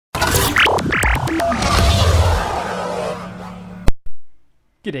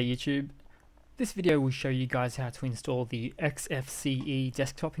G'day YouTube. This video will show you guys how to install the XFCE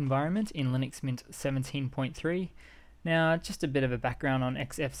Desktop environment in Linux Mint 17.3. Now, just a bit of a background on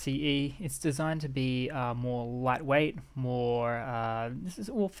XFCE. It's designed to be more lightweight,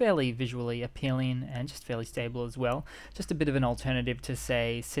 fairly visually appealing and just fairly stable as well. Just a bit of an alternative to,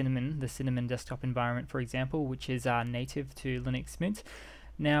 say, Cinnamon, the Cinnamon desktop environment, for example, which is native to Linux Mint.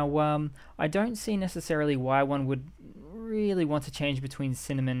 Now, I don't see necessarily why one would really want to change between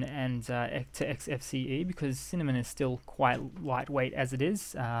Cinnamon and to XFCE, because Cinnamon is still quite lightweight as it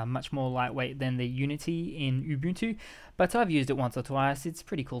is, much more lightweight than the Unity in Ubuntu, but I've used it once or twice. It's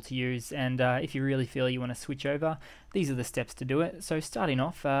pretty cool to use, and if you really feel you want to switch over, these are the steps to do it. So starting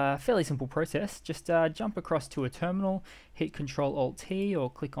off, fairly simple process. Just jump across to a terminal, hit Ctrl-Alt-T or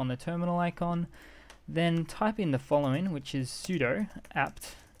click on the terminal icon, then type in the following, which is sudo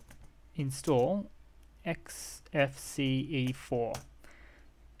apt install XFCE4.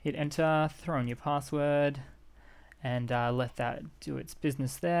 Hit enter, throw in your password, and let that do its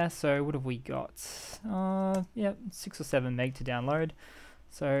business there. So what have we got? 6 or 7 meg to download.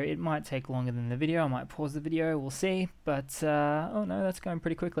 So it might take longer than the video. I might pause the video, we'll see. But oh no, that's going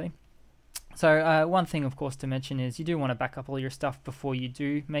pretty quickly. So one thing, of course, to mention is you do want to back up all your stuff before you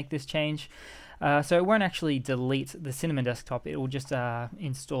do make this change. So it won't actually delete the Cinnamon desktop, it will just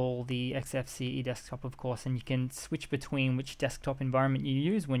install the XFCE desktop, of course, and you can switch between which desktop environment you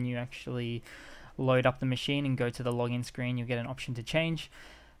use. When you actually load up the machine and go to the login screen, you'll get an option to change.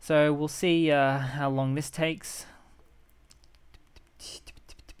 So we'll see how long this takes.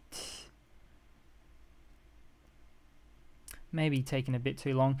 Maybe taking a bit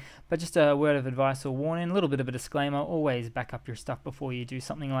too long, but just a word of advice or warning, a little bit of a disclaimer: always back up your stuff before you do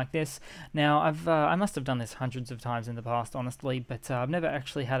something like this. Now, I must have done this hundreds of times in the past, honestly, but I've never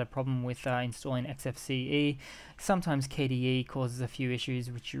actually had a problem with installing XFCE. Sometimes KDE causes a few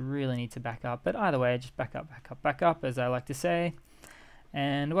issues which you really need to back up, but either way, just back up, as I like to say.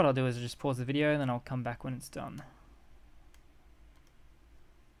 And what I'll do is just pause the video, then I'll come back when it's done.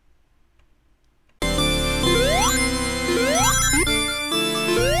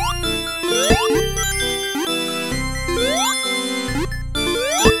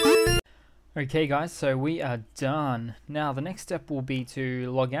 Okay guys, so we are done. Now the next step will be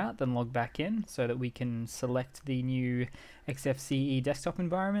to log out, then log back in, so that we can select the new XFCE desktop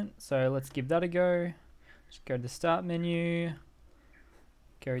environment. So let's give that a go. Just go to the start menu,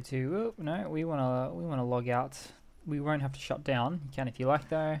 go to, we wanna log out. We won't have to shut down. You can if you like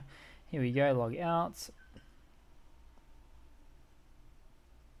though. Here we go, log out.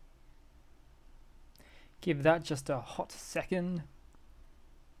 Give that just a hot second.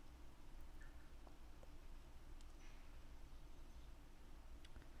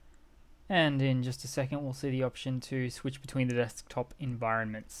 And in just a second, we'll see the option to switch between the desktop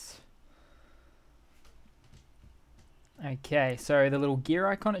environments. Okay, so the little gear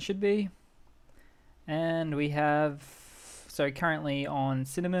icon it should be. And we have, so currently on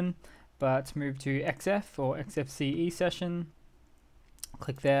Cinnamon, but move to XF or XFCE session.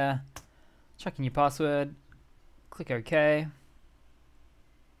 Click there, chuck in your password, click OK.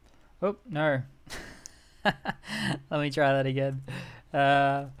 Oh, no. Let me try that again.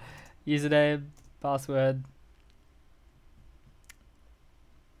 Username, password,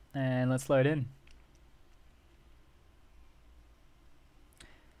 and let's load in.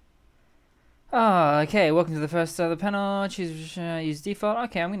 Okay, welcome to the first of the panel. Choose use default.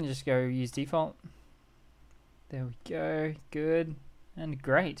 Okay, I'm going to just go use default. There we go, good and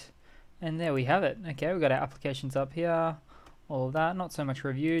great. And there we have it. Okay, we've got our applications up here, all of that. Not so much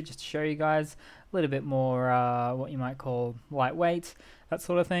review, just to show you guys a little bit more what you might call lightweight, that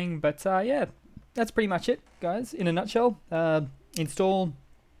sort of thing. But yeah, that's pretty much it, guys, in a nutshell. Install,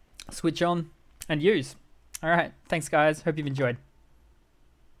 switch on, and use. Alright, thanks guys, hope you've enjoyed.